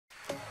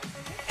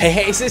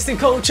Hey, assistant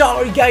coach, how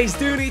are you guys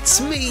doing? It's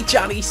me,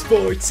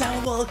 CaniSports,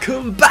 and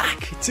welcome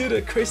back to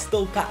the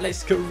Crystal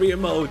Palace career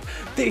mode.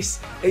 This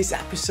is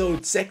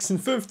episode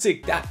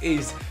 56, that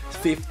is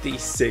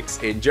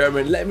 56 in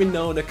German. Let me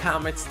know in the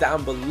comments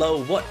down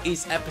below what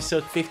is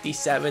episode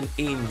 57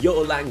 in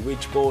your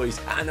language, boys.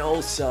 And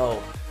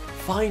also,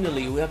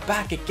 finally, we're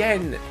back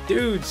again,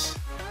 dudes.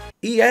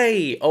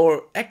 EA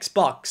or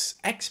Xbox,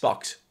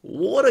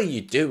 what are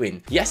you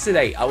doing?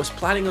 Yesterday I was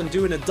planning on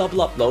doing a double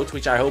upload,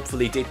 which I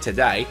hopefully did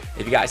today.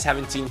 If you guys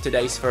haven't seen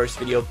today's first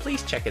video,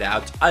 please check it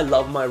out. I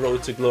love my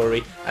road to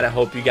glory and I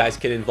hope you guys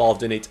get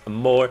involved in it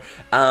more.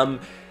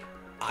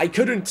 I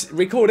couldn't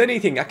record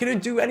anything, I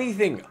couldn't do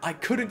anything, I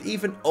couldn't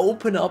even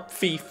open up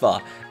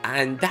FIFA,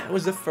 and that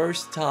was the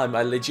first time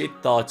I legit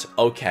thought,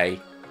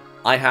 okay,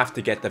 I have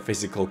to get the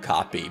physical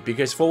copy,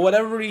 because for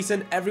whatever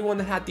reason everyone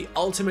that had the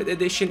Ultimate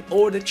Edition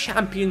or the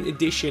Champion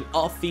Edition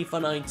of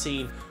FIFA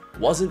 19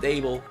 wasn't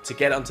able to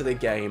get onto the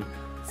game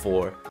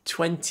for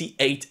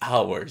 28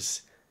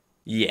 hours.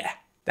 Yeah,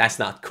 that's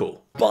not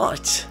cool.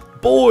 But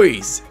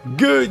boys,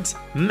 good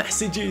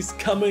messages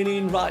coming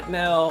in right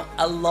now,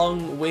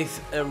 along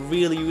with a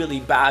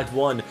really bad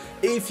one.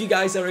 If you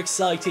guys are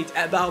excited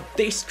about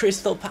this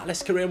Crystal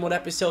Palace career mode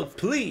episode,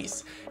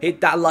 please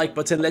hit that like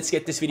button. Let's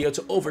get this video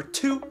to over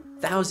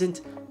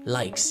 2,000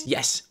 likes.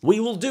 Yes, we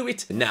will do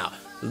it. Now,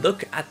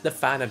 look at the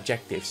fan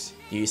objectives.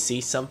 Do you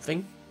see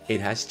something? It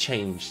has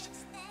changed.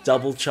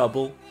 Double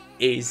trouble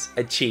is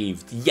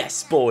achieved.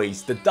 Yes,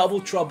 boys, the double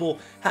trouble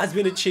has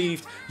been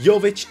achieved.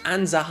 Jovic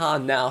and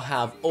Zaha now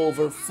have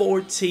over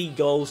 40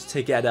 goals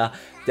together.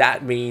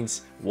 That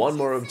means one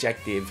more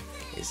objective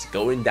is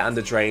going down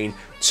the drain.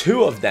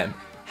 2 of them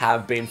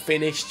have been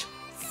finished.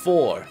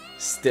 4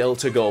 still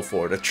to go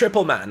for the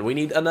triple man. We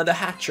need another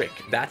hat-trick.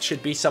 That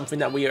should be something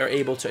that we are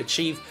able to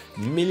achieve.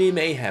 Millie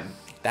Mayhem,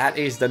 that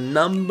is the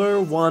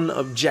 #1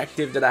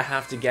 objective that I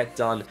have to get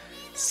done.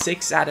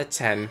 6 out of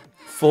 10,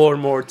 4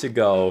 more to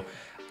go,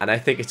 and I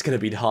think it's going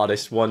to be the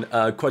hardest one.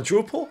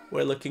 Quadruple,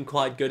 we're looking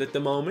quite good at the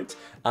moment.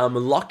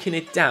 Locking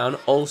it down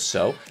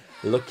also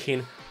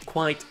looking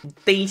quite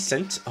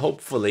decent.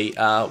 Hopefully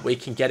we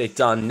can get it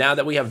done now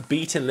that we have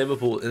beaten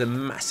Liverpool in a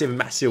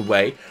massive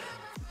way.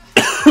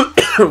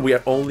 We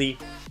are only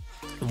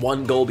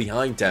 1 goal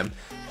behind them.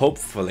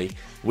 Hopefully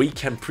we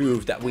can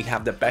prove that we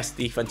have the best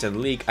defense in the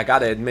league. I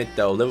gotta admit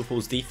though,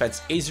 Liverpool's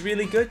defense is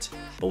really good,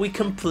 but we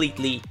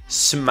completely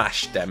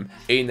smashed them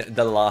in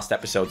the last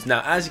episodes.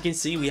 Now, as you can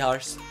see, we are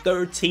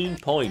 13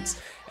 points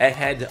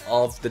ahead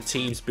of the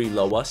teams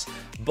below us,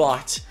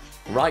 but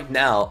right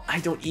now I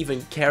don't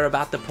even care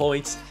about the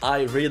points.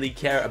 I really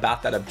care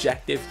about that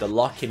objective, the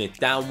locking it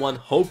down one.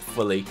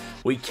 Hopefully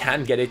we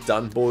can get it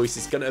done, boys.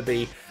 It's gonna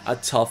be a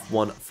tough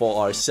one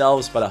for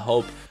ourselves, but I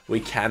hope we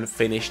can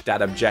finish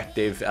that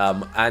objective.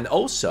 And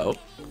also,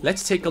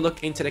 let's take a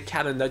look into the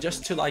calendar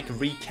just to like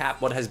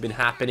recap what has been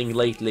happening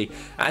lately.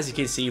 As you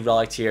can see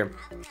right here,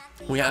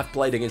 we have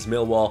played against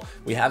Millwall.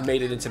 We have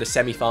made it into the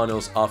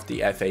semi-finals of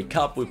the FA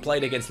Cup. We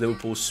played against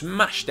Liverpool,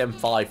 smashed them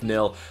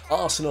 5-0.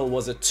 Arsenal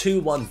was a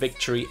 2-1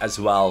 victory as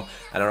well.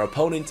 And our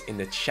opponent in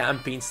the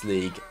Champions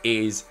League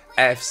is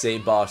FC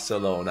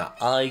Barcelona.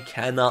 I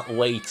cannot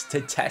wait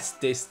to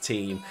test this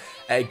team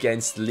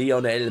against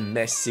Lionel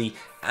Messi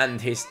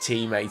and his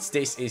teammates.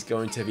 This is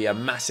going to be a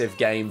massive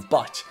game,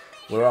 but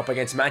we're up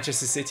against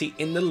Manchester City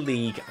in the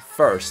league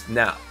first.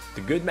 Now,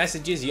 the good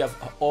messages you have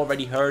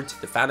already heard,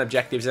 the fan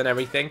objectives and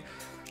everything.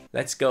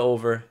 Let's go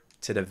over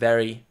to the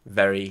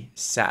very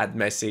sad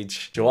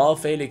message. Joao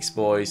Felix,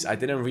 boys, I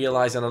didn't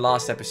realize on the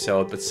last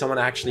episode, but someone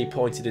actually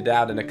pointed it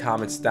out in the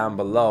comments down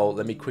below.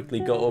 Let me quickly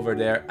go over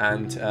there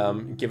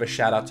and give a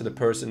shout out to the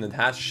person that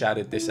has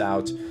shouted this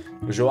out.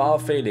 Joao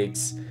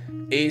Felix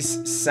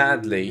is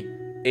sadly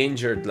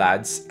injured,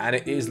 lads, and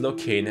it is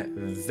looking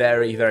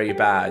very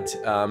bad.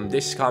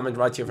 This comment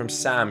right here from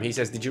Sam, he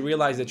says, did you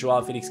realize that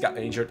Joao Felix got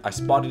injured? I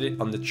spotted it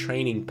on the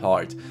training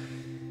part.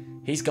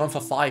 He's gone for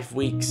 5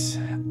 weeks,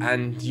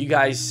 and you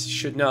guys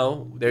should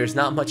know there's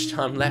not much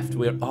time left.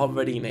 We're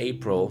already in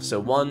April, so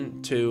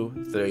 1,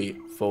 2, 3,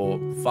 4,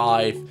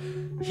 5.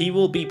 He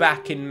will be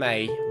back in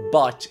May,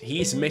 but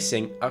he's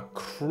missing a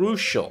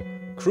crucial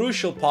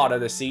part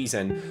of the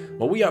season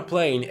where we are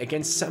playing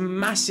against some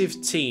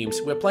massive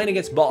teams. We're playing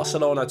against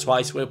Barcelona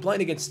twice, we're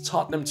playing against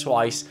Tottenham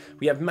twice,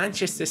 we have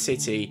Manchester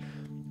City.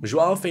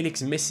 Joao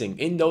Felix missing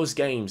in those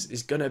games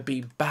is gonna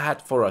be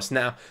bad for us.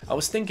 Now, I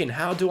was thinking,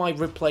 how do I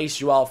replace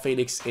Joao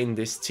Felix in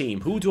this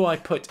team? Who do I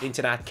put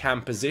into that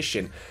cam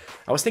position?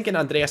 I was thinking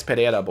Andreas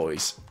Pereira,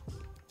 boys,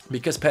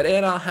 because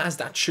Pereira has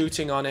that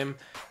shooting on him.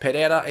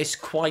 Pereira is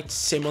quite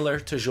similar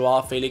to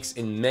Joao Felix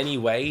in many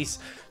ways,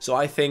 so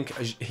I think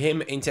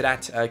him into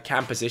that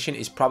cam position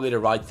is probably the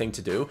right thing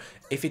to do.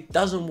 If it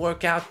doesn't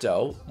work out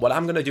though, what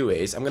I'm gonna do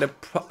is I'm gonna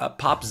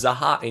pop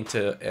Zaha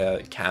into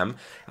cam,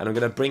 and I'm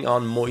gonna bring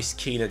on Moise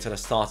Kean into the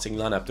starting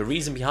lineup. The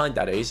reason behind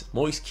that is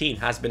Moise Kean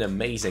has been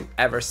amazing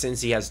ever since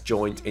he has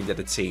joined into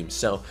the team.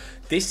 So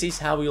this is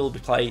how we will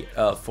play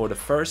for the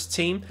first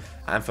team.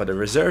 And for the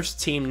reserves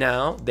team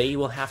now, they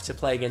will have to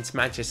play against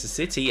Manchester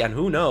City, and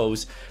who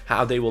knows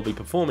how they will be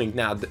performing.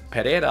 Now,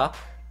 Pereira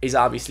is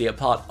obviously a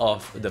part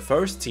of the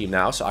first team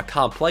now, so I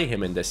can't play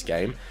him in this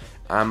game.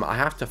 I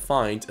have to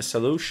find a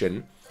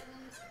solution,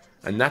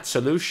 and that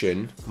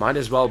solution might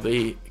as well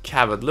be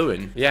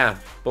Calvert-Lewin. Yeah,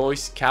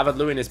 boys,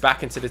 Calvert-Lewin is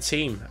back into the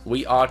team.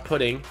 We are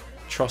putting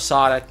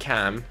Trossard at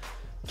cam,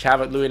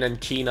 Calvert-Lewin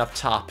and Keane up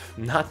top.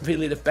 Not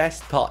really the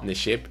best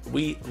partnership.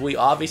 We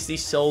obviously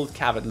sold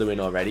Calvert-Lewin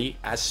already.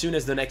 As soon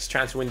as the next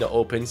transfer window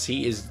opens,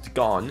 he is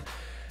gone.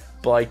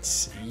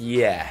 But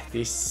yeah,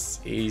 this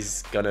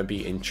is gonna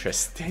be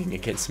interesting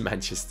against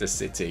Manchester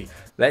City.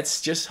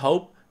 Let's just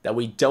hope that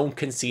we don't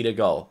concede a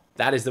goal.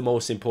 That is the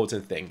most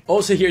important thing.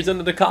 Also, here's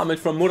another comment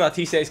from Murat.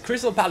 He says,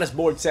 Crystal Palace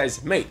board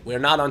says, mate, we're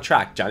not on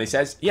track. Johnny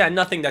says, yeah,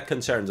 nothing that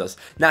concerns us.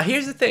 Now,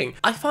 here's the thing.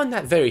 I found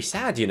that very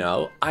sad, you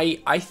know.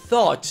 I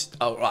thought,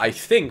 or I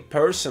think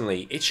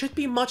personally, it should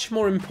be much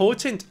more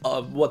important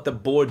of what the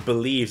board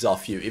believes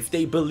of you. If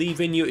they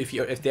believe in you,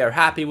 if they're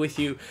happy with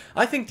you,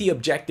 I think the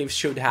objectives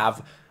should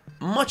have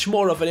much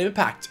more of an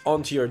impact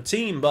onto your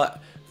team.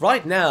 But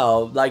right now,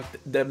 like,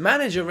 the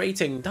manager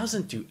rating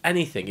doesn't do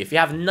anything. If you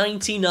have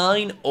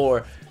 99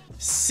 or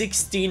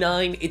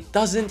 69, it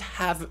doesn't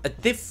have a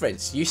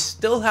difference. You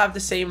still have the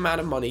same amount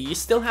of money, you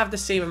still have the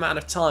same amount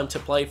of time to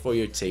play for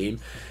your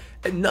team,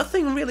 and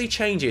nothing really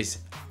changes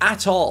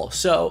at all.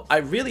 So I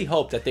really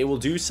hope that they will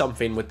do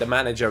something with the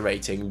manager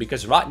rating,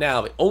 because right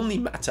now it only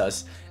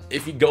matters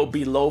if you go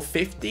below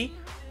 50.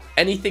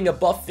 Anything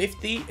above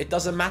 50, it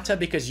doesn't matter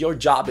because your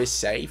job is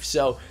safe.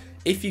 So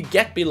if you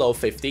get below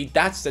 50,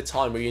 that's the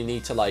time where you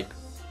need to, like,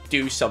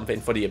 do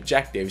something for the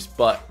objectives.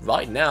 But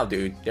right now,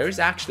 dude, there's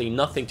actually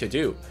nothing to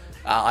do.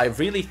 I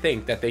really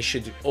think that they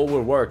should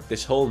overwork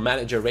this whole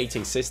manager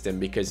rating system,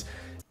 because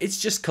it's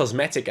just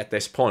cosmetic at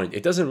this point.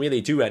 It doesn't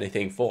really do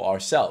anything for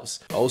ourselves.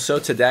 Also,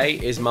 today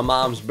is my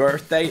mom's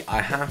birthday.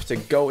 I have to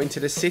go into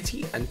the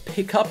city and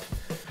pick up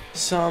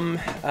some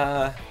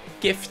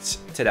gifts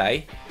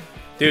today.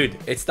 Dude,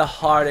 it's the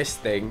hardest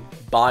thing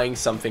buying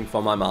something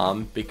for my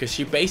mom, because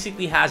she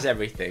basically has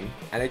everything,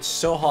 and it's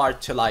so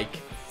hard to, like,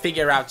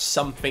 figure out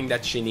something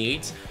that she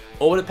needs.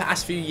 Over the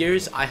past few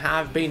years, I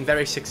have been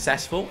very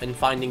successful in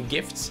finding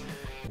gifts.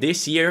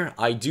 This year,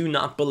 I do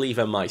not believe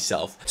in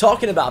myself.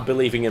 Talking about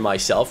believing in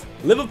myself,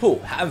 Liverpool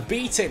have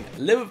beaten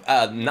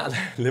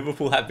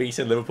Liverpool.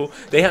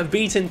 They have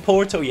beaten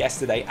Porto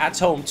yesterday at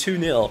home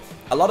 2-0.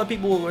 A lot of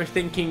people were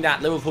thinking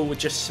that Liverpool would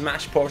just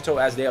smash Porto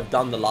as they have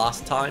done the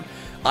last time.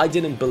 I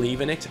didn't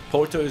believe in it.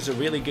 Porto is a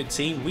really good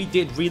team. We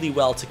did really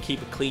well to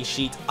keep a clean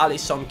sheet.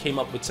 Alisson came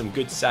up with some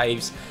good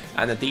saves,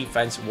 and the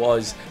defense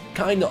was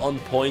kind of on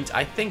point.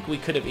 I think we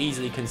could have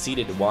easily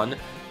conceded one,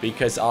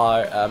 because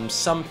our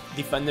some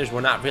defenders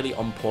were not really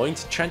on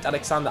point. Trent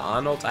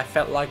Alexander-Arnold, I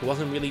felt like,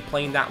 wasn't really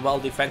playing that well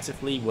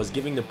defensively, was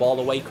giving the ball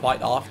away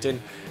quite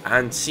often,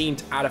 and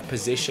seemed out of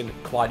position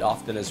quite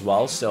often as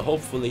well. So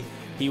hopefully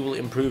he will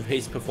improve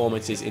his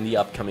performances in the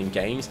upcoming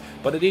games.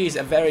 But it is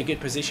a very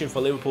good position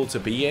for Liverpool to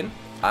be in.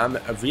 I'm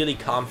really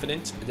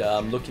confident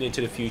looking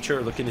into the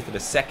future, looking into the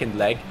second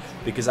leg,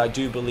 because I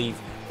do believe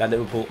that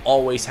Liverpool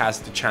always has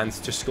the chance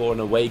to score an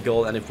away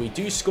goal. And if we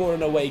do score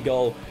an away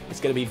goal,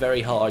 it's going to be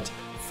very hard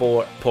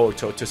for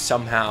Porto to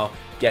somehow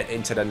get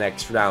into the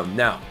next round.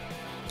 Now,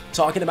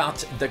 talking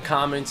about the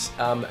comments,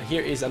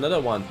 here is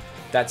another one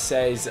that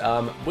says,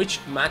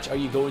 which match are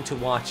you going to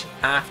watch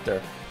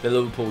after the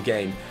Liverpool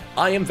game?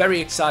 I am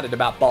very excited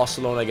about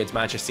Barcelona against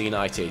Manchester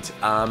United,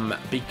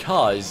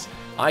 because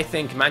I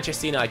think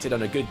Manchester United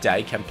on a good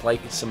day can play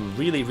some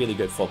really, really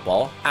good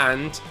football,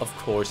 and of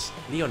course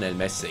Lionel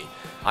Messi.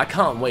 I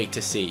can't wait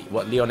to see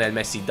what Lionel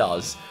Messi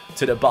does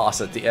to the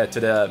to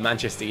the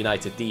Manchester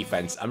United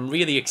defense. I'm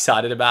really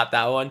excited about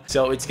that one.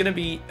 So it's going to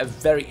be a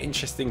very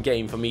interesting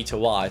game for me to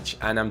watch,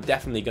 and I'm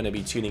definitely going to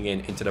be tuning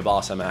into the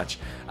Barca match,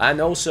 and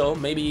also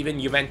maybe even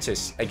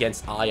Juventus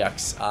against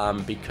Ajax,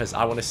 because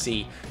I want to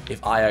see if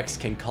Ajax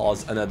can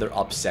cause another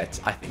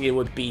upset. I think it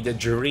would be the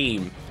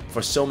dream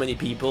for so many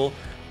people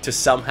to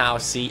somehow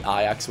see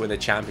Ajax win the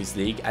Champions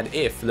League. And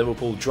if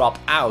Liverpool drop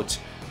out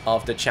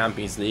of the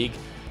Champions League,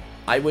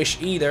 I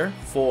wish either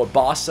for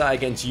Barca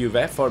against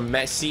Juve, for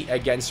Messi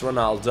against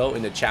Ronaldo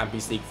in the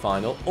Champions League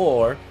final,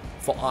 or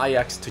for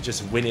Ajax to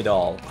just win it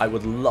all. I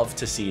would love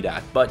to see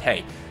that. But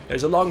hey,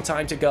 there's a long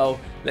time to go.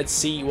 Let's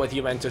see what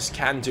Juventus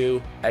can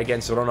do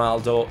against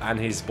Ronaldo and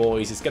his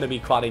boys. It's going to be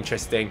quite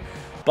interesting.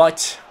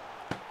 But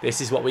this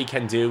is what we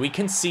can do. We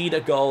concede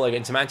a goal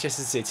against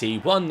Manchester City.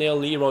 1-0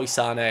 Leroy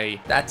Sané.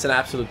 That's an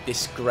absolute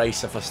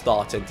disgrace of a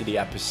start into the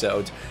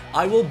episode.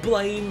 I will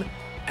blame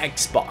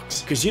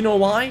Xbox. Because you know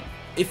why?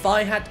 If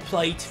I had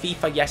played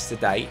FIFA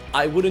yesterday,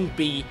 I wouldn't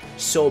be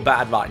so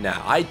bad right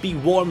now. I'd be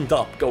warmed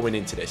up going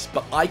into this.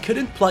 But I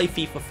couldn't play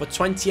FIFA for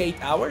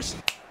 28 hours.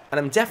 And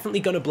I'm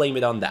definitely going to blame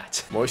it on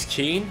that. Moise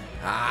Kean.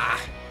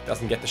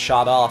 Doesn't get the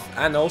shot off.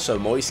 And also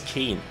Moise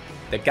Kean.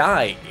 The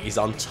guy is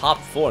on top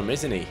form,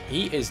 isn't he?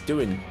 He is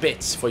doing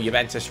bits for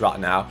Juventus right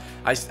now.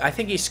 I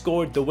think he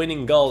scored the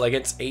winning goal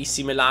against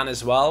AC Milan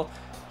as well.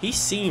 He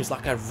seems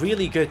like a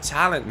really good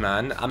talent,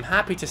 man. I'm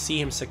happy to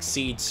see him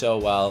succeed so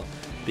well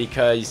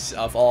because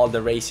of all the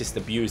racist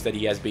abuse that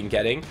he has been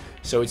getting.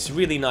 So it's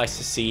really nice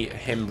to see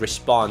him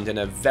respond in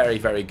a very,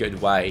 very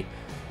good way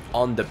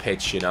on the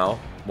pitch, you know.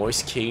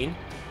 Moise Kean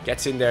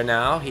gets in there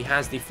now. He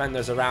has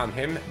defenders around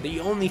him. The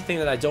only thing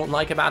that I don't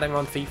like about him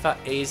on FIFA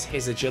is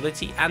his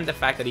agility and the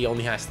fact that he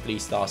only has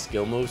 3-star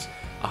skill moves.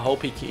 I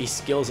hope he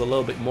skills a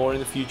little bit more in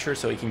the future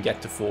so he can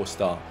get to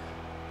 4-star.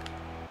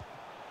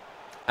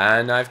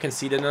 And I've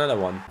conceded another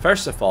one.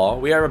 First of all,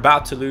 we are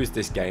about to lose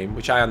this game,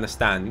 which I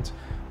understand.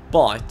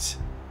 But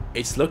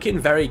it's looking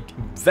very,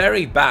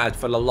 very bad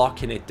for the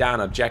locking it down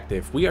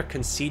objective. We are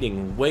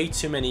conceding way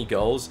too many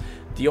goals.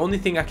 The only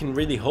thing I can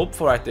really hope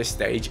for at this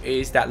stage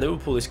is that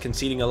Liverpool is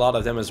conceding a lot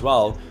of them as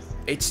well.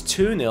 It's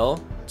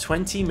 2-0,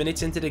 20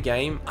 minutes into the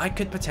game. I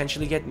could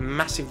potentially get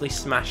massively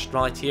smashed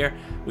right here.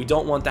 We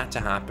don't want that to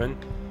happen.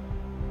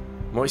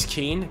 Moise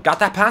Kean got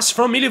that pass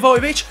from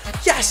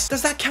Milivojevic. Yes!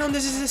 Does that count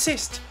as his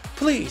assist?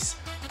 Please,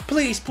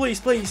 please,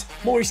 please, please.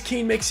 Moise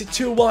Kean makes it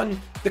 2-1.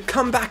 The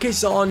comeback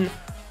is on.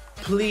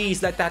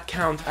 Please let that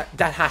count.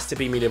 That has to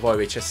be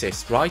Milivojevic's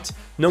assist, right?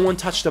 No one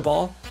touched the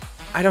ball.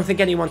 I don't think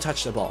anyone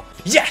touched the ball.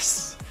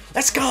 Yes!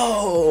 Let's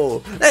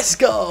go! Let's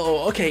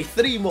go! Okay,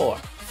 3 more.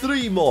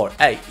 3 more.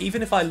 Hey,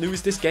 even if I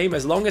lose this game,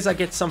 as long as I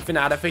get something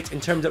out of it in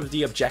terms of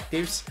the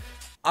objectives,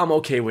 I'm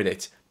okay with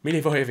it.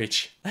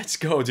 Milivojevic, let's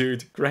go,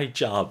 dude. Great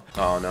job.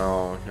 Oh,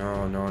 no.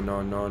 No, no,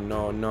 no, no,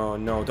 no, no,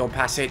 no. Don't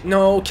pass it.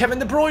 No, Kevin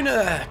De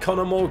Bruyne.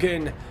 Conor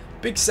Morgan.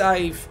 Big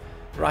save.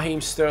 Raheem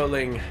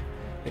Sterling.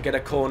 They get a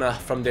corner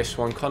from this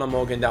one. Conor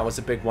Morgan, that was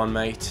a big one,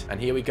 mate.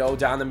 And here we go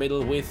down the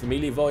middle with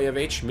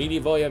Milivojevic.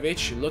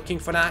 Milivojevic looking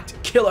for that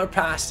killer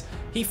pass.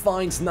 He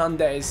finds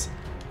Nandez.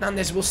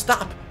 Nandez will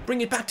stop.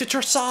 Bring it back to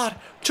Trossard.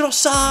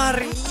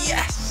 Trossard,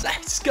 yes,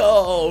 let's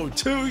go.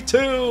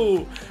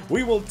 2-2.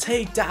 We will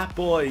take that,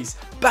 boys.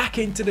 Back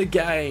into the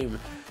game.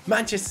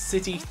 Manchester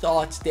City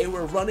thought they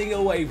were running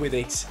away with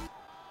it.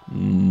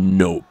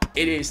 Nope.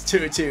 It is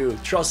 2-2.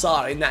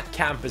 Trossard in that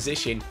cam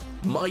position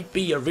might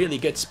be a really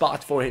good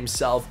spot for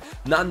himself.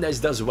 Nandez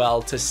does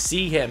well to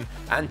see him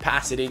and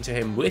pass it into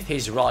him with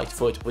his right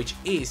foot, which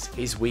is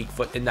his weak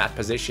foot in that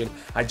position.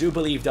 I do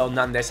believe though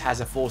Nandez has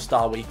a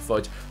 4-star weak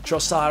foot.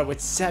 Trossard with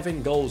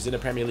 7 goals in the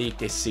Premier League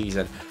this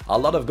season. A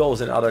lot of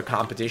goals in other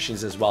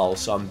competitions as well.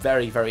 So I'm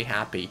very, very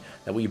happy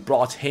that we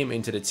brought him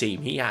into the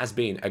team. He has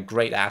been a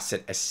great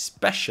asset,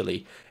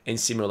 especially in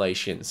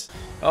simulations.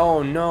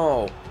 Oh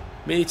no.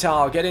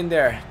 Militao, get in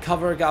there.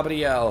 Cover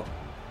Gabriel.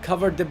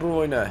 Cover De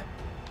Bruyne.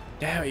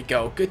 There we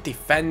go. Good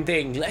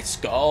defending. Let's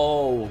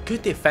go.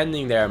 Good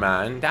defending there,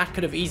 man. That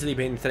could have easily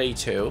been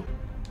 3-2.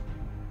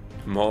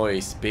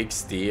 Moise, big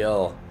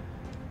steal.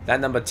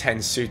 That number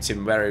 10 suits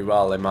him very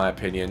well, in my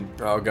opinion.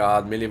 Oh,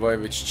 God.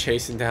 Milivojevic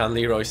chasing down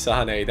Leroy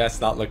Sané.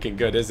 That's not looking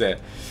good, is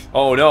it?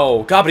 Oh,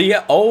 no.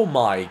 Gabriel. Oh,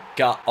 my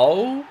God.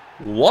 Oh,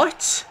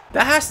 what?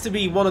 That has to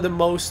be one of the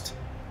most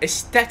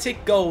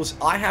aesthetic goals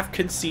I have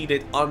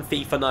conceded on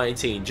FIFA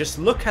 19. Just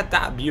look at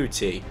that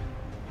beauty.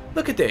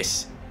 Look at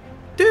this.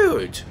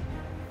 Dude.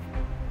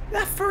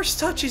 That first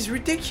touch is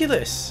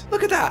ridiculous.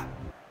 Look at that.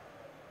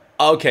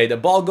 Okay, the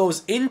ball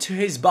goes into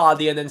his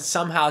body and then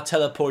somehow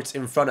teleports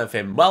in front of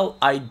him. Well,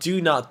 I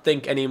do not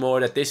think anymore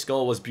that this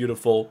goal was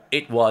beautiful.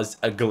 It was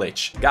a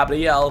glitch.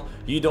 Gabriel,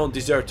 you don't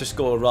deserve to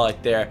score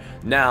right there.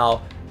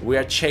 Now, we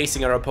are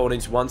chasing our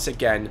opponents once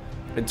again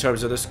in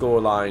terms of the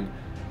scoreline.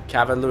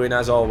 Calvert-Lewin,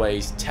 as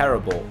always,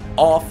 terrible.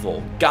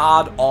 Awful.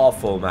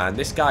 God-awful, man.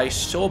 This guy is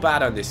so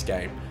bad on this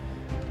game.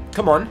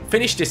 Come on,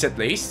 finish this at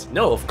least.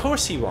 No, of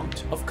course he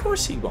won't. Of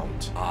course he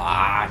won't.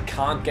 Ah,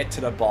 can't get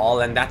to the ball,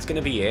 and that's going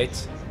to be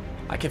it.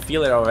 I can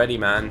feel it already,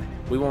 man.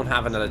 We won't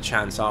have another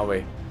chance, are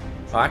we?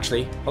 Oh,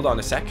 actually, hold on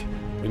a sec.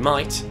 We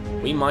might.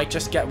 We might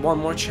just get one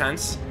more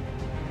chance.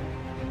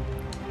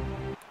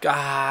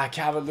 Ah,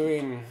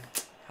 Calvert-Lewin.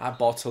 I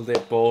bottled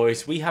it,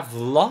 boys. We have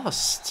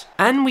lost.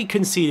 And we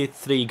conceded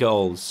 3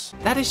 goals.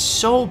 That is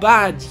so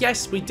bad.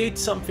 Yes, we did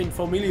something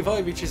for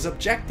Milivojevic's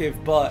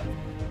objective, but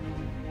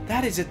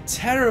that is a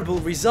terrible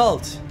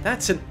result.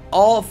 That's an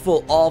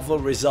awful, awful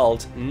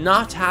result.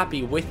 Not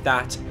happy with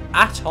that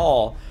at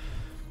all.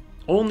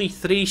 Only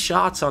 3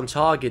 shots on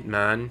target,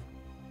 man.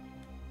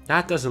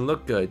 That doesn't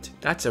look good.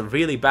 That's a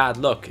really bad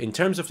look. In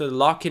terms of the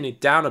locking it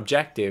down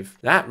objective,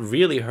 that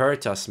really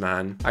hurt us,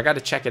 man. I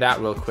gotta check it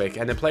out real quick.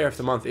 And the player of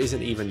the month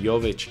isn't even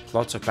Jovic.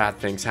 Lots of bad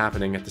things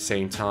happening at the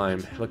same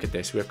time. Look at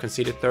this. We have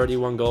conceded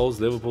 31 goals.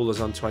 Liverpool is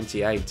on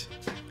 28.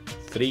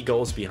 3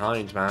 goals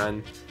behind,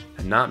 man.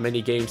 And not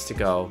many games to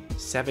go.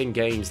 7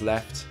 games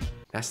left.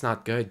 That's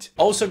not good.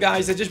 Also,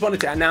 guys, I just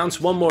wanted to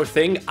announce one more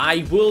thing.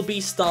 I will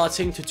be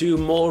starting to do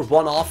more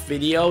one-off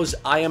videos.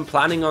 I am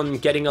planning on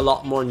getting a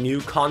lot more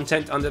new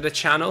content under the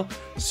channel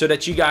so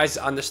that you guys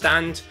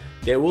understand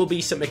There will be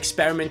some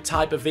experiment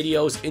type of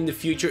videos in the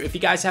future. If you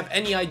guys have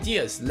any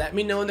ideas, let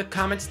me know in the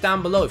comments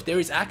down below. If there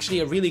is actually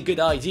a really good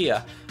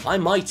idea, I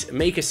might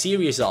make a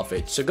series of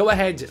it. So go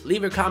ahead,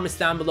 leave your comments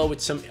down below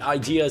with some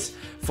ideas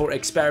for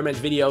experiment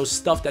videos,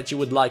 stuff that you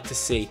would like to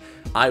see.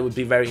 I would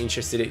be very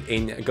interested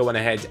in going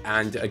ahead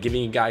and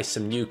giving you guys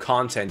some new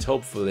content,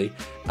 hopefully.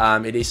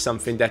 It is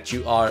something that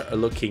you are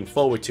looking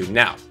forward to.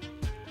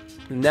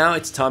 Now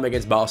it's time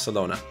against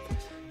Barcelona.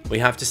 We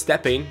have to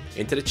step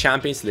into the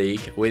Champions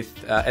League with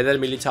Eder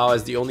Militao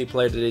as the only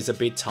player that is a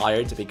bit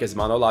tired because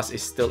Manolas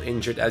is still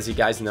injured, as you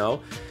guys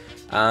know.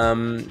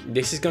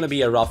 This is going to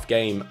be a rough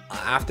game.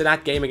 After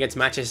that game against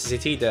Manchester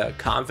City, the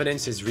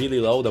confidence is really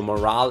low. The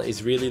morale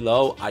is really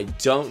low. I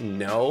don't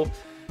know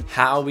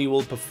how we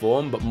will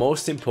perform, but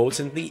most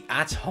importantly,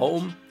 at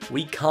home,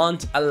 we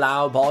can't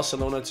allow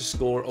Barcelona to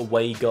score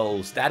away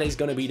goals. That is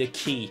going to be the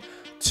key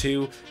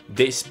to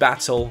this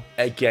battle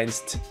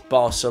against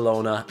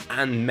Barcelona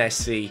and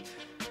Messi.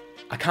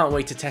 I can't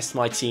wait to test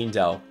my team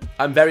though.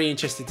 I'm very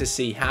interested to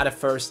see how the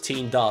first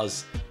team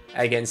does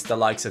against the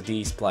likes of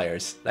these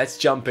players. Let's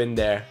jump in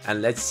there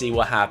and let's see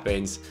what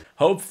happens.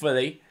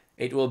 Hopefully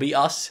it will be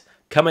us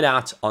coming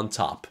out on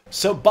top.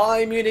 So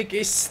Bayern Munich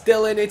is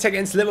still in it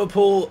against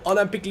Liverpool.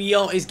 Olympique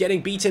Lyon is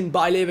getting beaten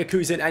by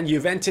Leverkusen, and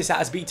Juventus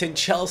has beaten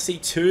Chelsea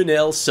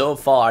 2-0 so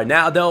far.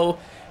 Now though,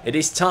 it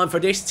is time for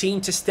this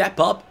team to step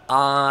up.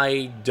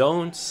 I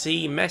don't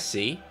see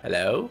Messi.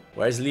 Hello?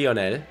 Where's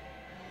Lionel?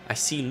 I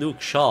see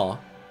Luke Shaw,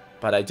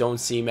 but I don't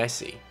see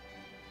Messi.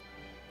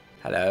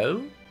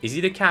 Hello? Is he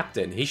the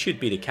captain? He should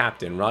be the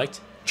captain, right?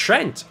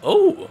 Trent.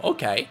 Oh,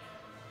 okay.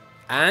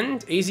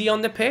 And is he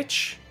on the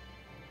pitch?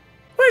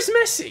 Where's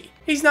Messi?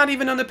 He's not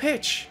even on the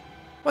pitch.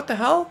 What the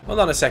hell? Hold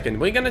on a second.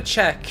 We're gonna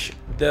check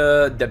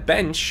the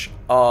bench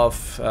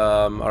of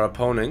our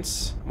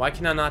opponents. Why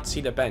can I not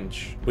see the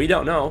bench? We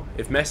don't know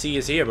if Messi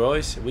is here,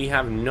 boys. We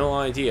have no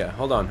idea.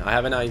 Hold on. I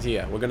have an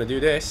idea. We're gonna do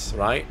this,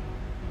 right?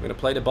 We're gonna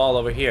play the ball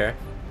over here.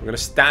 We're gonna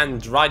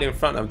stand right in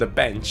front of the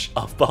bench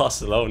of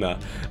Barcelona,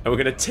 and we're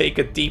gonna take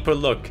a deeper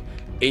look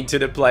into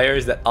the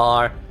players that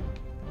are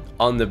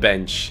on the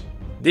bench.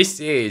 This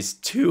is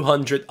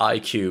 200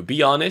 IQ.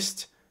 Be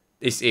honest.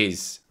 This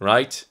is,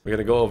 right? We're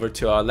going to go over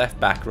to our left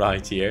back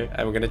right here,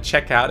 and we're going to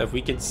check out if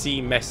we can see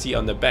Messi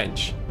on the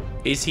bench.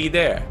 Is he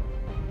there?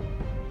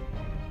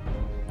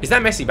 Is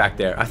that Messi back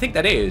there? I think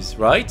that is,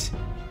 right?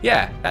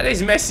 Yeah, that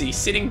is Messi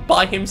sitting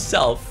by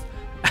himself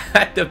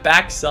at the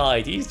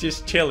backside. He's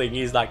just chilling.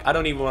 He's like, I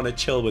don't even want to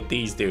chill with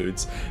these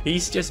dudes.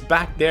 He's just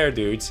back there,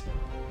 dudes.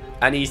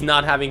 And he's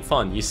not having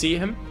fun. You see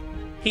him?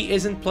 He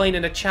isn't playing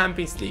in the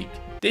Champions League.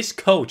 This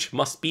coach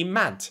must be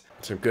mad.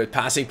 Some good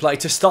passing play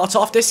to start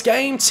off this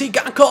game.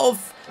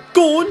 Tsigankov,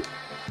 go on.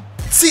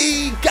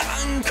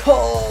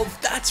 Tsigankov,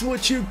 that's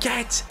what you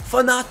get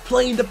for not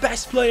playing the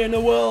best player in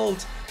the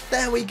world.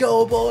 There we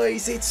go,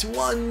 boys. It's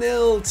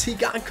 1-0.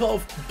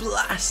 Tsigankov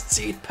blasts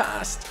it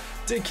past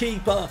the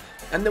keeper.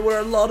 And there were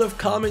a lot of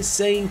comments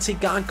saying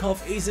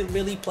Tsigankov isn't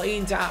really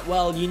playing that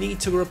well. You need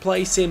to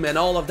replace him and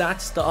all of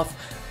that stuff.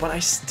 But I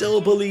still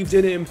believed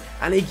in him,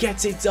 and he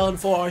gets it done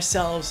for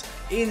ourselves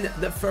in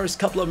the first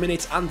couple of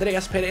minutes.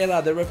 Andreas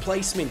Pereira, the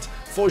replacement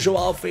for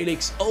Joao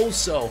Felix,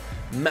 also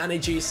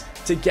manages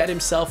to get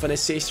himself an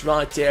assist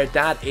right there.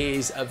 That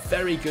is a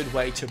very good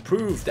way to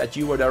prove that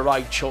you were the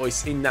right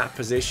choice in that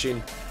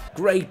position.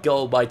 Great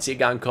goal by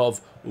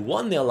Tsigankov.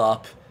 1-0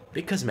 up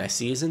because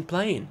Messi isn't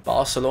playing.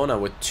 Barcelona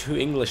with two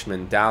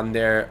Englishmen down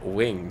their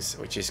wings,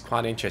 which is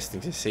quite interesting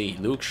to see.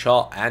 Luke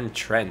Shaw and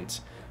Trent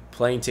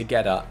playing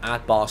together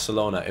at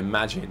Barcelona.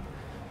 Imagine.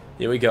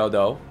 Here we go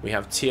though. We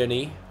have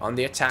Tierney on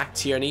the attack.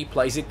 Tierney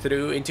plays it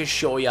through into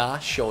Shoya.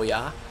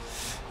 Shoya.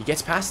 He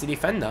gets past the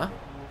defender.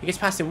 He gets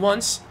past him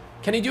once.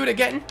 Can he do it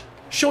again?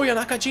 Shoya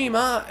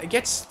Nakajima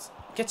gets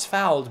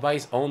fouled by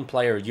his own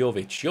player,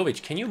 Jovic.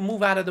 Jovic, can you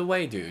move out of the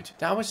way, dude?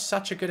 That was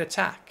such a good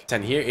attack.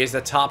 And here is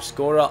the top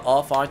scorer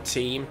of our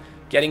team,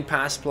 getting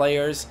past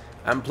players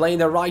and playing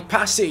the right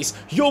passes.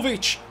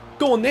 Jovic,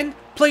 go on then.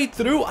 Play it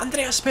through.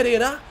 Andreas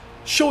Pereira.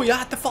 Shoya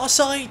at the far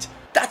side.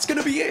 That's going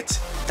to be it.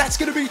 That's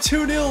going to be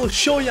 2-0.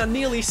 Shoya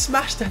nearly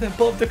smashed that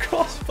above the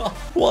crossbar.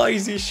 Why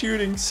is he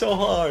shooting so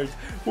hard?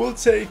 We'll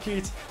take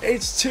it.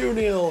 It's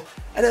 2-0.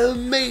 An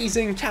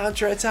amazing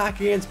counter-attack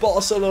against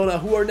Barcelona,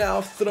 who are now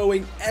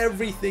throwing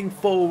everything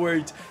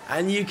forward.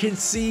 And you can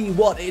see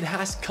what it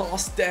has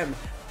cost them.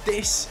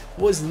 This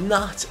was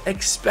not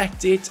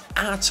expected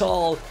at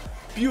all.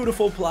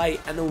 Beautiful play.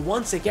 And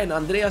once again,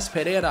 Andreas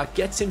Pereira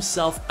gets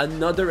himself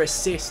another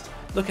assist.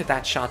 Look at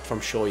that shot from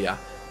Shoya.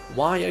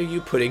 Why are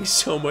you putting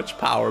so much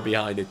power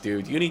behind it,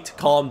 dude? You need to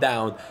calm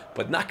down.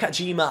 But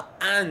Nakajima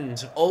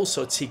and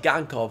also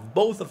Tsigankov,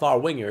 both of our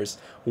wingers,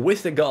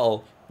 with the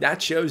goal,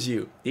 that shows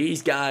you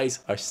these guys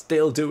are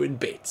still doing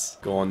bits.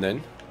 Go on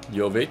then.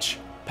 Jovic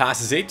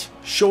passes it.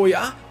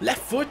 Shoya,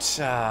 left foot.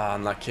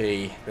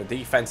 Unlucky. The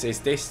defense is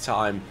this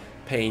time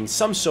paying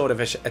some sort of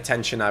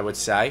attention, I would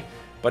say.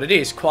 But it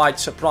is quite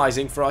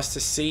surprising for us to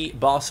see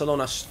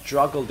Barcelona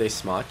struggle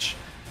this much.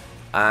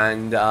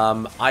 And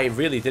I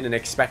really didn't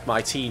expect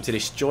my team to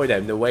destroy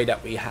them the way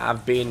that we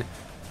have been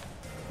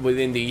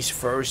within these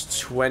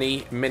first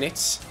 20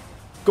 minutes.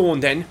 Go on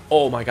then.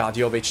 Oh my god,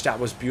 Jovic, that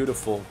was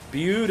beautiful.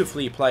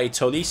 Beautifully played.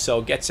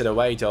 Tolisso gets it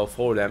away though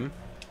for them.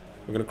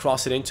 We're going to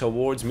cross it in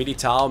towards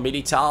Militao.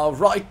 Militao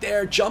right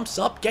there, jumps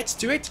up, gets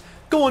to it.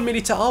 Go on,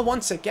 Militao,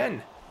 once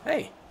again.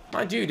 Hey,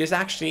 my dude is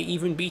actually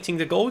even beating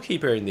the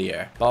goalkeeper in the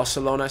air.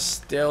 Barcelona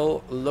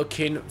still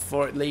looking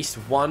for at least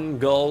one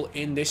goal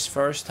in this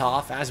first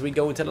half as we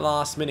go into the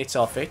last minutes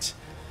of it.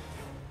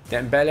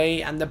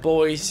 Dembele and the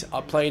boys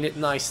are playing it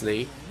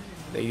nicely.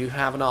 They do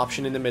have an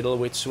option in the middle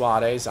with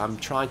Suarez. I'm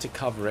trying to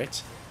cover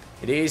it.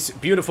 It is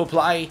beautiful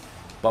play,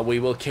 but we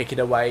will kick it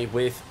away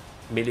with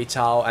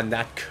Militao, and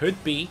that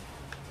could be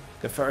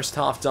the first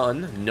half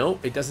done. No,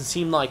 it doesn't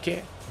seem like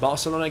it.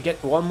 Barcelona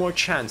get one more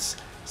chance.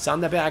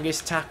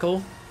 Sanderberg's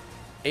tackle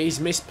is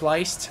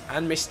misplaced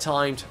and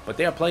mistimed, but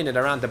they are playing it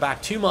around the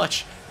back too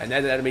much, and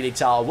then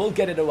Militao will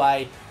get it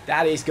away.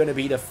 That is going to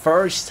be the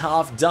first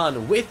half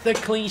done with the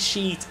clean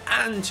sheet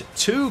and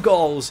 2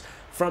 goals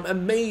from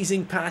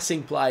amazing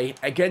passing play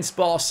against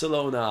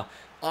Barcelona.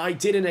 I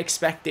didn't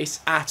expect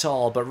this at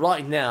all, but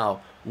right now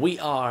we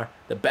are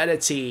the better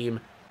team.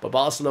 But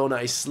Barcelona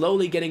is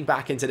slowly getting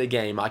back into the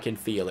game. I can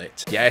feel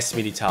it. Yes,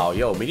 Militao.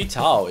 Yo,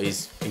 Militao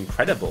is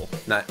incredible.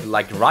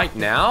 Like right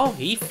now,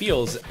 he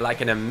feels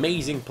like an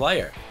amazing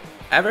player.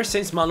 Ever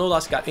since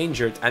Manolas got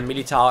injured and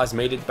Militao has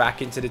made it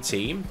back into the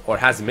team, or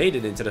has made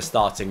it into the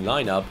starting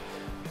lineup,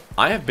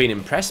 I have been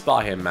impressed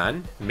by him,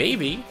 man.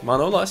 Maybe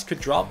Manolas could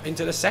drop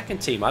into the second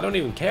team. I don't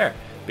even care,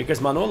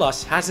 because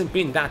Manolas hasn't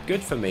been that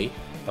good for me.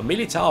 But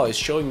Militao is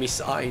showing me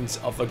signs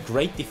of a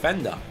great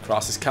defender.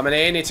 Cross is coming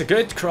in. It's a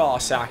good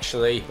cross,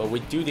 actually. But we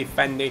do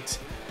defend it.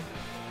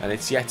 And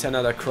it's yet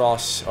another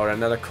cross or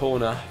another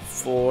corner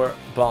for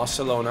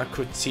Barcelona.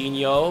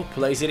 Coutinho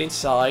plays it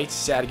inside.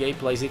 Sergej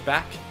plays it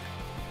back.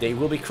 They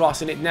will be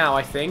crossing it now,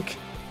 I think.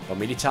 But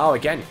Militao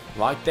again,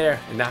 right there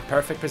in that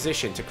perfect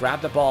position to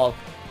grab the ball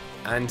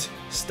and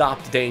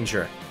stop the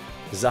danger.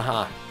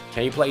 Zaha.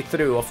 Can you play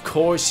through? Of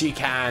course you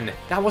can.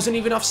 That wasn't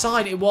even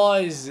offside. It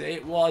was.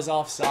 It was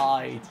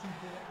offside.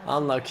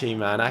 Unlucky,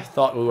 man. I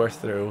thought we were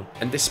through.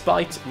 And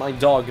despite my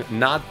dog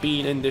not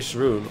being in this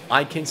room,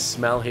 I can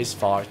smell his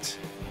fart.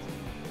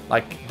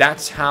 Like,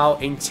 that's how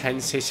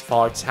intense his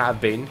farts have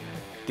been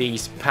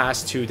these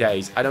past 2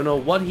 days. I don't know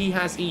what he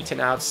has eaten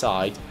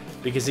outside,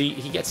 because he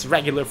gets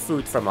regular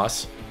food from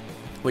us,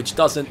 which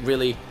doesn't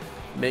really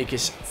make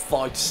his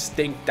farts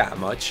stink that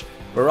much.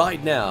 But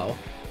right now,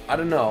 I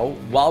don't know,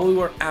 while we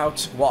were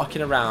out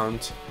walking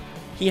around,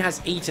 he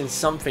has eaten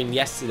something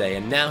yesterday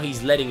and now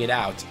he's letting it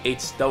out.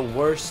 It's the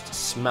worst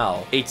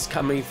smell. It's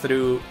coming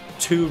through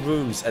 2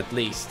 rooms at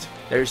least.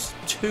 There's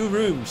 2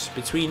 rooms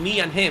between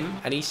me and him,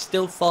 and he's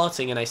still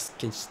farting and I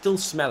can still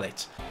smell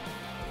it.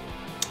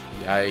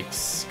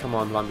 Yikes. Come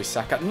on,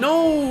 Wan-Bissaka.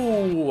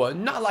 No!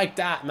 Not like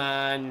that,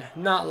 man.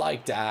 Not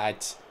like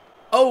that.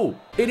 Oh,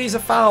 it is a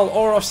foul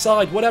or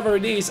offside. Whatever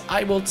it is,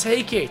 I will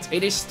take it.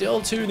 It is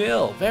still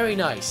 2-0. Very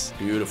nice.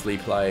 Beautifully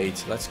played.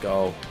 Let's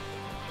go.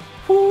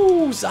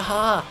 Whoo,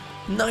 Zaha.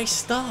 Nice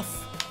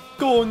stuff.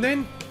 Go on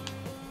then.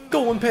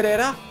 Go on,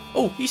 Pereira.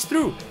 Oh, he's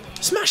through.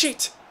 Smash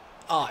it.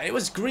 Ah, it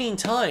was green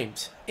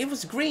timed. It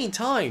was green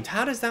timed.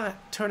 How does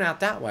that turn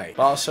out that way?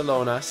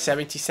 Barcelona,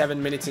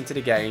 77 minutes into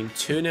the game.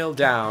 2-0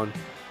 down.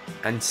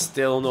 And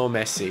still no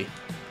Messi.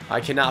 I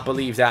cannot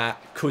believe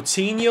that.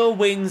 Coutinho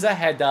wins a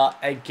header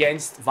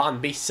against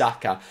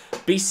Wan-Bissaka.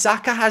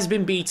 Bissaka has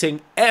been beating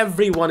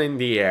everyone in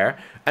the air,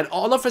 and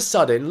all of a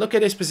sudden, look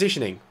at his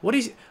positioning.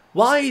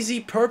 Why is he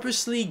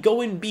purposely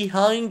going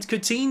behind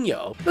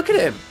Coutinho? Look at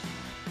him.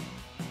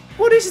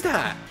 What is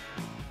that?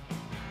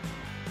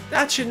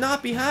 That should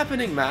not be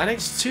happening, man.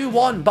 It's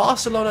 2-1.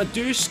 Barcelona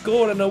do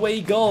score an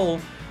away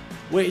goal,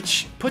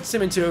 which puts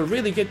them into a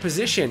really good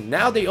position.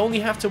 Now they only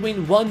have to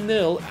win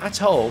 1-0 at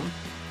home,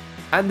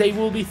 and they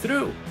will be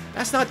through.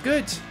 That's not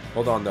good.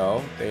 Hold on,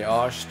 though. They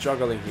are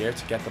struggling here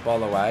to get the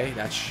ball away.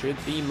 That should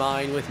be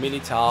mine with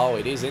Militao.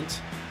 It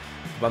isn't.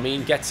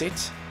 Bamin gets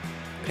it.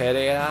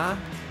 Pereira.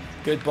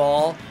 Good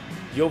ball.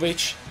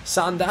 Jovic.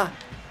 Sander.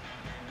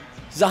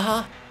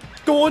 Zaha.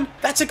 Go on.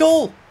 That's a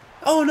goal.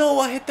 Oh, no.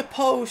 I hit the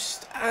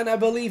post. And I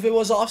believe it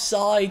was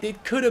offside.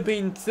 It could have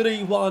been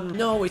 3-1.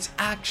 No, it's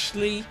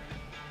actually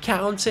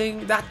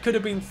counting. That could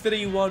have been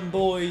 3-1,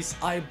 boys.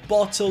 I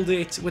bottled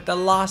it with the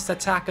last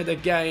attack of the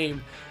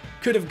game.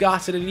 Could have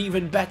gotten an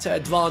even better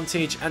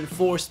advantage and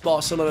forced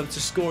Barcelona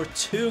to score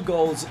 2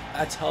 goals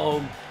at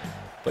home.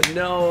 But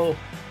no,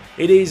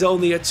 it is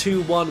only a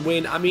 2-1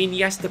 win. I mean,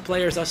 yes, the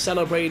players are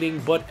celebrating,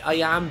 but I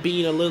am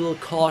being a little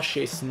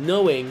cautious,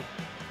 knowing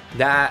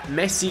that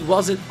Messi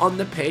wasn't on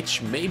the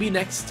pitch. Maybe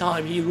next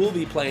time he will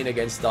be playing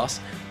against us.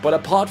 But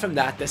apart from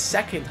that, the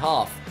second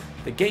half,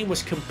 the game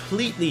was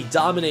completely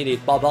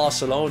dominated by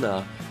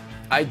Barcelona.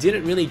 I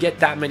didn't really get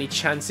that many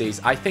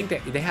chances. I think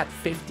that they had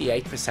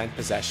 58%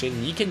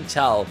 possession. You can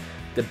tell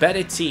the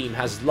better team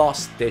has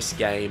lost this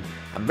game.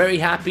 I'm very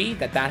happy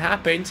that that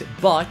happened,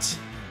 but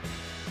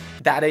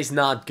that is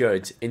not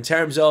good. In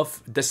terms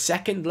of the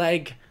second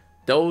leg,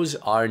 those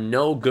are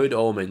no good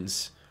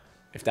omens.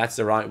 If that's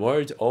the right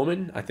word,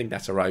 omen, I think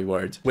that's the right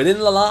word. Within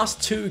the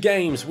last 2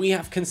 games, we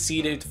have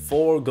conceded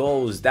 4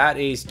 goals. That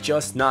is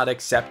just not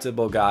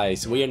acceptable,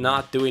 guys. We are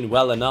not doing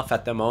well enough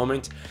at the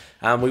moment.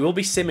 We will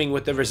be simming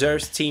with the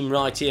reserves team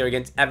right here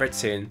against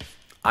Everton.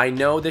 I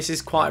know this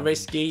is quite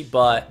risky,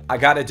 but I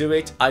gotta do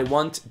it. I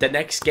want the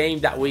next game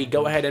that we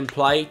go ahead and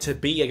play to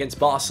be against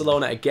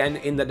Barcelona again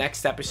in the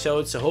next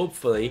episode. So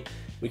hopefully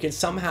we can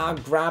somehow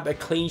grab a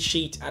clean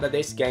sheet out of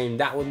this game.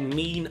 That would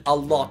mean a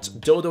lot.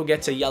 Dodo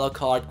gets a yellow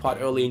card quite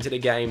early into the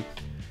game.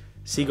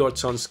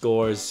 Sigurdsson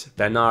scores.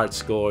 Bernard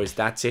scores.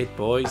 That's it,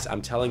 boys.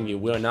 I'm telling you,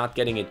 we're not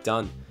getting it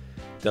done.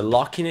 The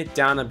locking it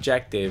down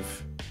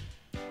objective,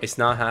 it's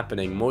not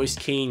happening. Moise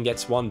Keane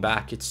gets 1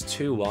 back. It's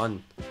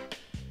 2-1.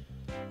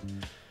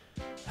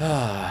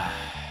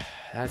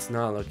 That's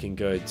not looking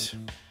good.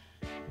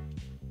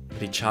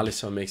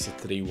 Richarlison makes it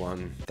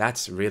 3-1.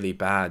 That's really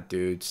bad,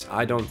 dudes.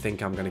 I don't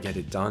think I'm going to get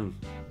it done.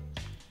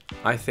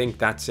 I think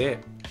that's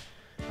it.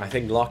 I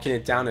think locking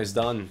it down is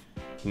done.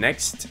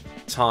 Next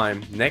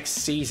time, next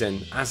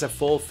season, as a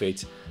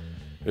forfeit,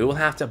 we will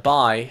have to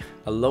buy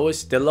the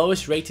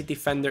lowest rated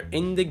defender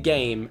in the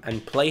game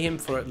and play him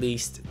for at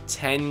least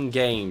 10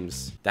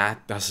 games.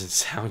 That doesn't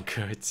sound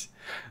good.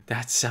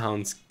 That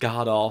sounds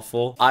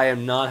god-awful. I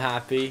am not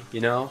happy,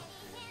 you know.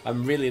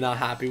 I'm really not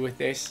happy with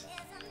this.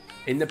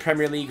 In the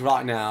Premier League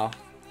right now,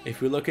 if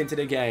we look into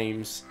the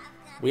games,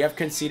 we have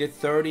conceded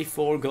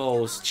 34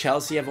 goals.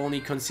 Chelsea have only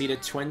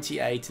conceded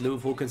 28.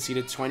 Liverpool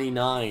conceded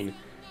 29.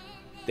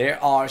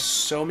 There are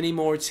so many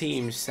more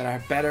teams that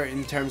are better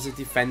in terms of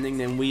defending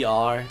than we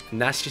are,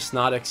 and that's just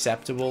not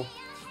acceptable.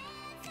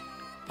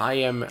 I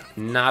am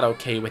not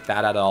okay with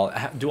that at all.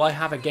 Do I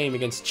have a game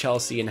against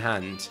Chelsea in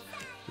hand?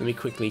 Let me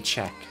quickly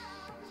check.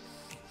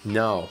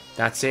 No,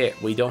 that's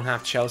it. We don't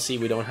have Chelsea.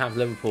 We don't have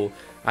Liverpool.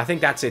 I think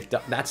that's it.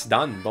 That's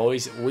done,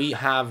 boys. We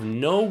have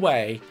no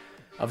way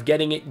of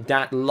getting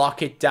that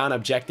lock it down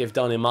objective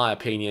done, in my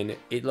opinion.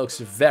 It looks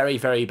very,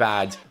 very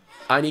bad.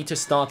 I need to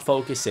start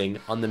focusing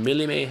on the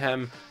Millie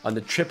Mayhem, on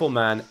the triple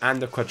man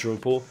and the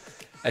quadruple.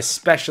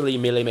 Especially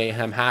Millie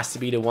Mayhem has to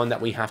be the one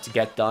that we have to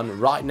get done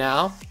right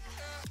now.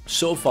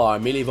 So far,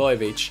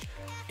 Milivojevic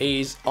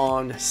is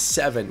on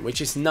 7,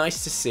 which is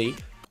nice to see.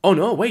 Oh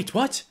no, wait,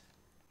 what?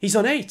 He's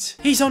on 8.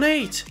 He's on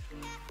 8.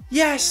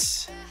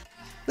 Yes.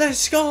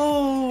 Let's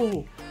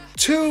go!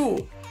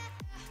 2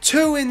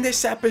 in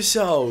this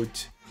episode.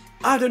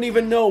 I don't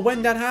even know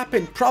when that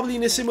happened. Probably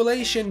in a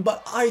simulation,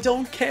 but I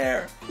don't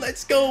care.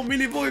 Let's go,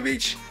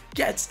 Milivojevic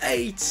gets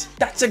 8.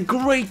 That's a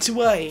great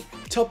way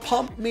to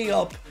pump me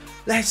up.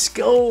 Let's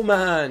go,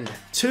 man.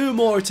 2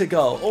 more to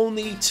go.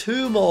 Only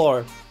 2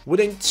 more.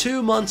 Within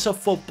 2 months of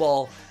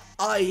football,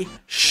 I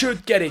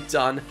should get it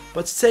done.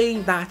 But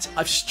saying that,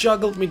 I've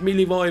struggled with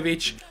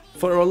Milivojevic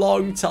for a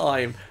long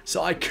time,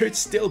 so I could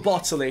still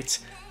bottle it.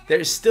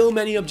 There's still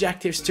many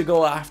objectives to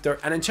go after,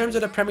 and in terms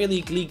of the Premier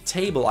League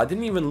table, I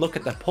didn't even look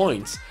at the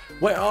points.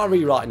 Where are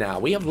we right now?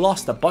 We have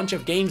lost a bunch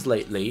of games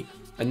lately,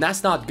 and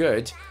that's not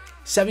good.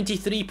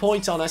 73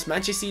 points on us.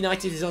 Manchester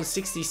United is on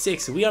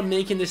 66. We are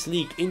making this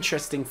league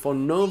interesting for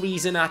no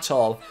reason at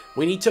all.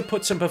 We need to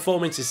put some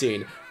performances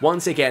in.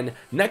 Once again,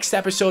 next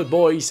episode,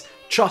 boys.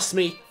 Trust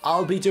me,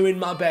 I'll be doing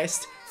my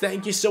best.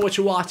 Thank you so much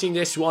for watching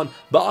this one.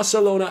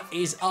 Barcelona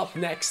is up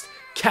next.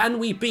 Can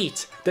we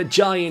beat the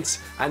Giants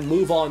and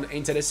move on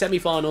into the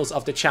semi-finals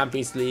of the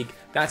Champions League?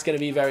 That's going to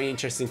be very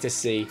interesting to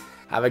see.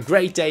 Have a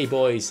great day,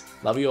 boys.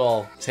 Love you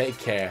all. Take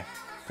care.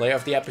 Player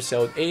of the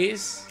episode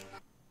is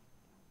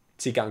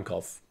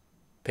Tsigankov.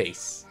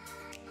 Peace.